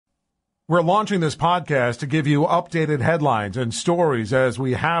We're launching this podcast to give you updated headlines and stories as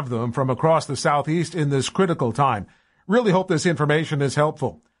we have them from across the Southeast in this critical time. Really hope this information is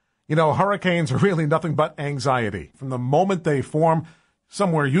helpful. You know, hurricanes are really nothing but anxiety. From the moment they form,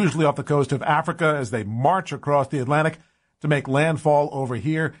 somewhere usually off the coast of Africa, as they march across the Atlantic to make landfall over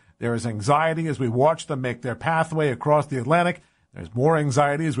here, there is anxiety as we watch them make their pathway across the Atlantic. There's more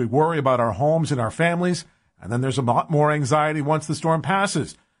anxiety as we worry about our homes and our families. And then there's a lot more anxiety once the storm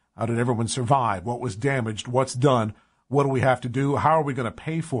passes. How did everyone survive? What was damaged? What's done? What do we have to do? How are we going to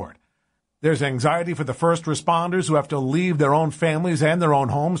pay for it? There's anxiety for the first responders who have to leave their own families and their own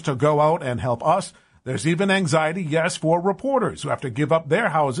homes to go out and help us. There's even anxiety, yes, for reporters who have to give up their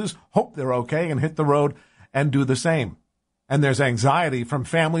houses, hope they're okay, and hit the road and do the same. And there's anxiety from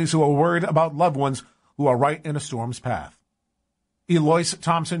families who are worried about loved ones who are right in a storm's path. Eloise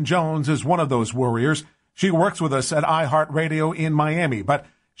Thompson-Jones is one of those worriers. She works with us at iHeartRadio in Miami, but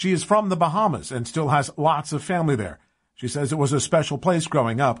she is from the Bahamas and still has lots of family there. She says it was a special place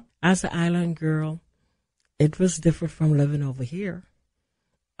growing up. As an island girl, it was different from living over here.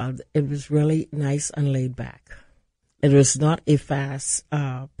 It was really nice and laid back. It was not a fast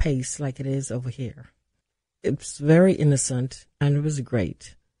pace like it is over here. It's very innocent, and it was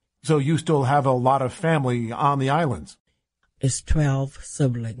great. So you still have a lot of family on the islands? It's 12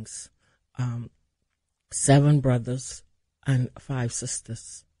 siblings, 7 brothers, and 5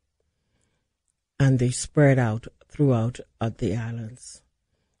 sisters. And they spread out throughout the islands.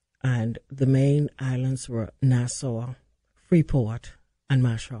 And the main islands were Nassau, Freeport, and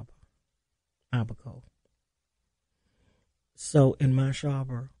Marsh Harbor, Abaco. So in Marsh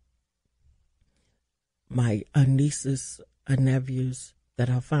Harbor, my nieces and nephews that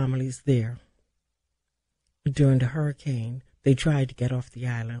have families there, during the hurricane, they tried to get off the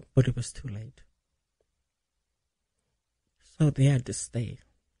island, but it was too late. So they had to stay.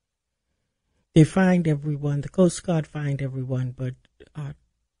 They find everyone, the Coast Guard find everyone, but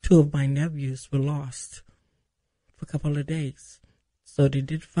 2 of my nephews were lost for a couple of days. So they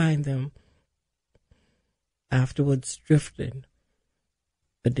did find them afterwards drifting,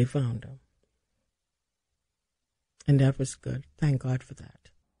 but they found them. And that was good. Thank God for that.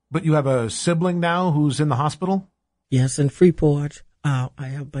 But you have a sibling now who's in the hospital? Yes, in Freeport. I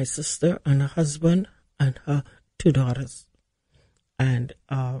have my sister and her husband and her 2 daughters. And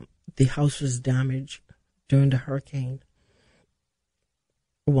the house was damaged during the hurricane.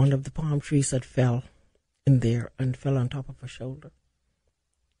 One of the palm trees had fell in there and fell on top of her shoulder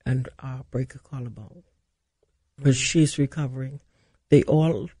and break her collarbone. But she's recovering. They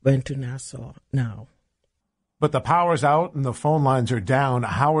all went to Nassau now. But the power's out and the phone lines are down.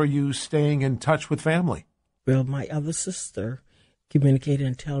 How are you staying in touch with family? Well, my other sister communicated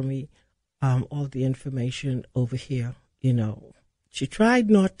and tell me all the information over here, you know. She tried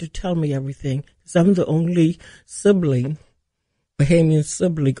not to tell me everything because I'm the only sibling, Bahamian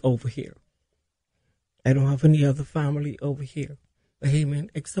sibling over here. I don't have any other family over here, Bahamian,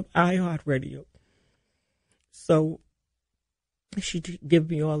 except iHeartRadio. So she did give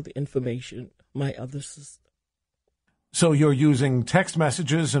me all the information, my other sister. So you're using text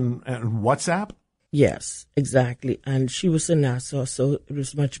messages and WhatsApp? Yes, exactly. And she was in Nassau, so it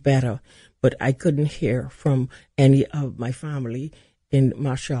was much better. But I couldn't hear from any of my family in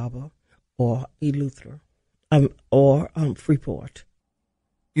Marsh Harbor or Eleuthera or Freeport.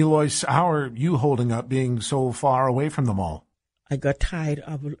 Eloise, how are you holding up being so far away from them all? I got tired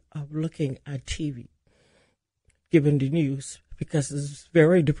of looking at TV, given the news, because it's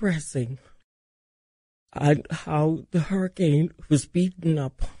very depressing. And how the hurricane was beaten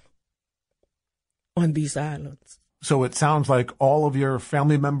up on these islands. So it sounds like all of your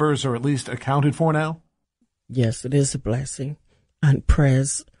family members are at least accounted for now? Yes, it is a blessing. And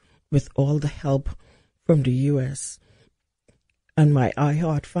prayers with all the help from the U.S. and my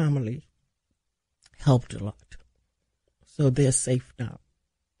iHeart family helped a lot. So they're safe now.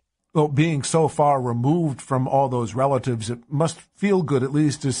 Well, being so far removed from all those relatives, it must feel good at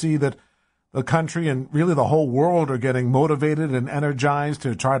least to see that the country and really the whole world are getting motivated and energized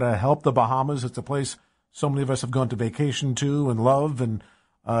to try to help the Bahamas. It's a place so many of us have gone to vacation to and love, and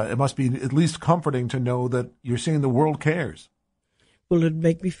it must be at least comforting to know that you're seeing the world cares. Well, it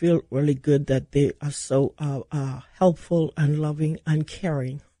makes me feel really good that they are so helpful and loving and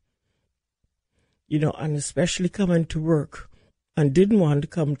caring. You know, and especially coming to work and didn't want to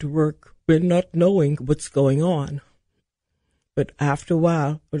come to work with not knowing what's going on. But after a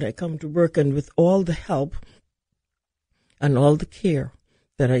while, when I come to work and with all the help and all the care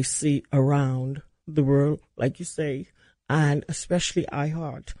that I see around the world, like you say, and especially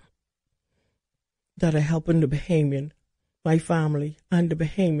iHeart, that are helping the Bahamian my family and the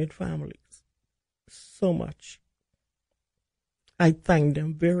Bahamian families so much. I thank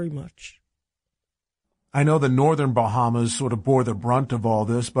them very much. I know the northern Bahamas sort of bore the brunt of all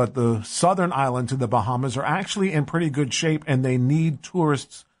this, but the southern islands of the Bahamas are actually in pretty good shape, and they need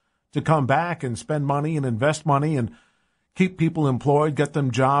tourists to come back and spend money and invest money and keep people employed, get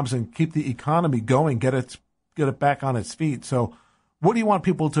them jobs, and keep the economy going, get it back on its feet. So what do you want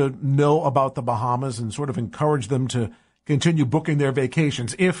people to know about the Bahamas and sort of encourage them to continue booking their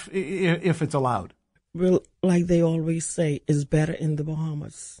vacations if it's allowed? Well, like they always say, it's better in the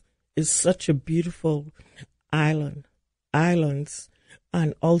Bahamas. It's such a beautiful islands,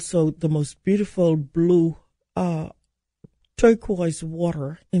 and also the most beautiful blue turquoise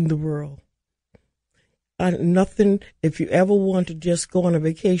water in the world. And nothing, if you ever want to just go on a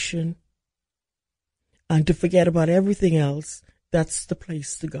vacation and to forget about everything else, that's the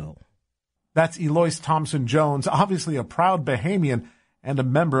place to go. That's Eloise Thompson-Jones, obviously a proud Bahamian and a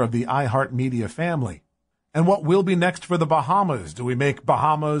member of the iHeartMedia family. And what will be next for the Bahamas? Do we make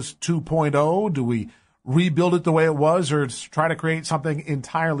Bahamas 2.0? Do we rebuild it the way it was, or try to create something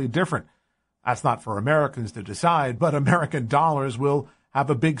entirely different? That's not for Americans to decide, but American dollars will have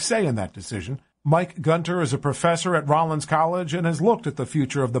a big say in that decision. Mike Gunter is a professor at Rollins College and has looked at the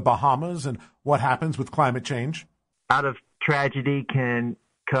future of the Bahamas and what happens with climate change. Out of tragedy can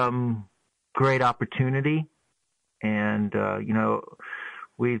come great opportunity, and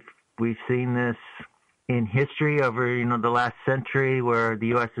we've seen this in history over the last century, where the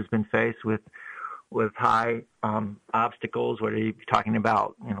U.S. has been faced with high obstacles. Whether you're talking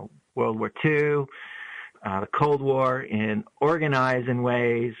about World War II, the Cold War, and organize in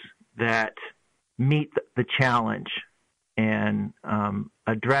ways that meet the challenge and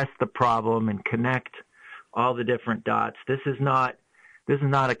address the problem and connect all the different dots. This is not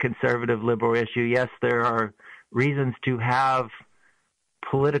a conservative liberal issue. Yes, there are reasons to have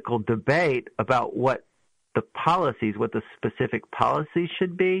political debate about what the specific policies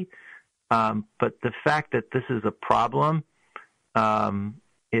should be, but the fact that this is a problem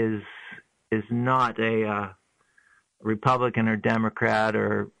is not a Republican or Democrat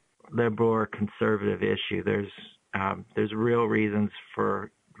or liberal or conservative issue. There's real reasons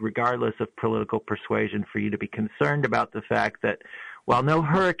for, regardless of political persuasion, for you to be concerned about the fact that while no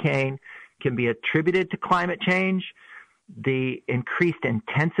hurricane can be attributed to climate change, the increased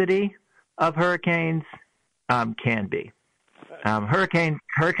intensity of hurricanes can be. Hurricanes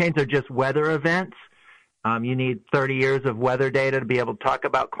are just weather events. You need 30 years of weather data to be able to talk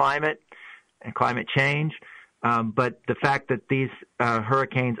about climate and climate change. But the fact that these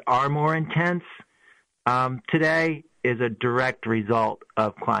hurricanes are more intense today is a direct result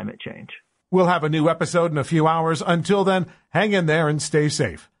of climate change. We'll have a new episode in a few hours. Until then, hang in there and stay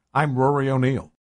safe. I'm Rory O'Neill.